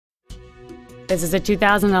This is a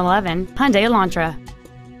 2011 Hyundai Elantra.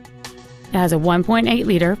 It has a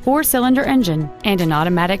 1.8-liter four-cylinder engine and an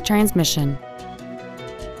automatic transmission.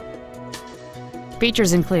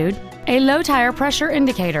 Features include a low tire pressure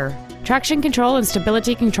indicator, traction control and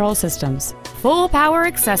stability control systems, full power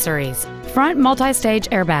accessories, front multi-stage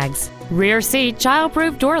airbags, rear seat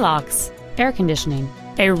child-proof door locks, air conditioning,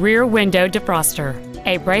 a rear window defroster,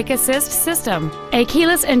 a brake assist system, a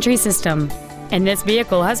keyless entry system, and this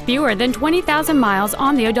vehicle has fewer than 20,000 miles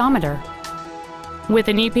on the odometer. With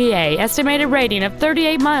an EPA estimated rating of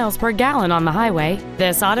 38 miles per gallon on the highway,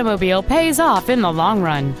 this automobile pays off in the long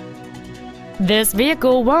run. This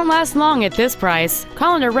vehicle won't last long at this price.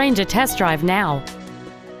 Call and arrange a test drive now.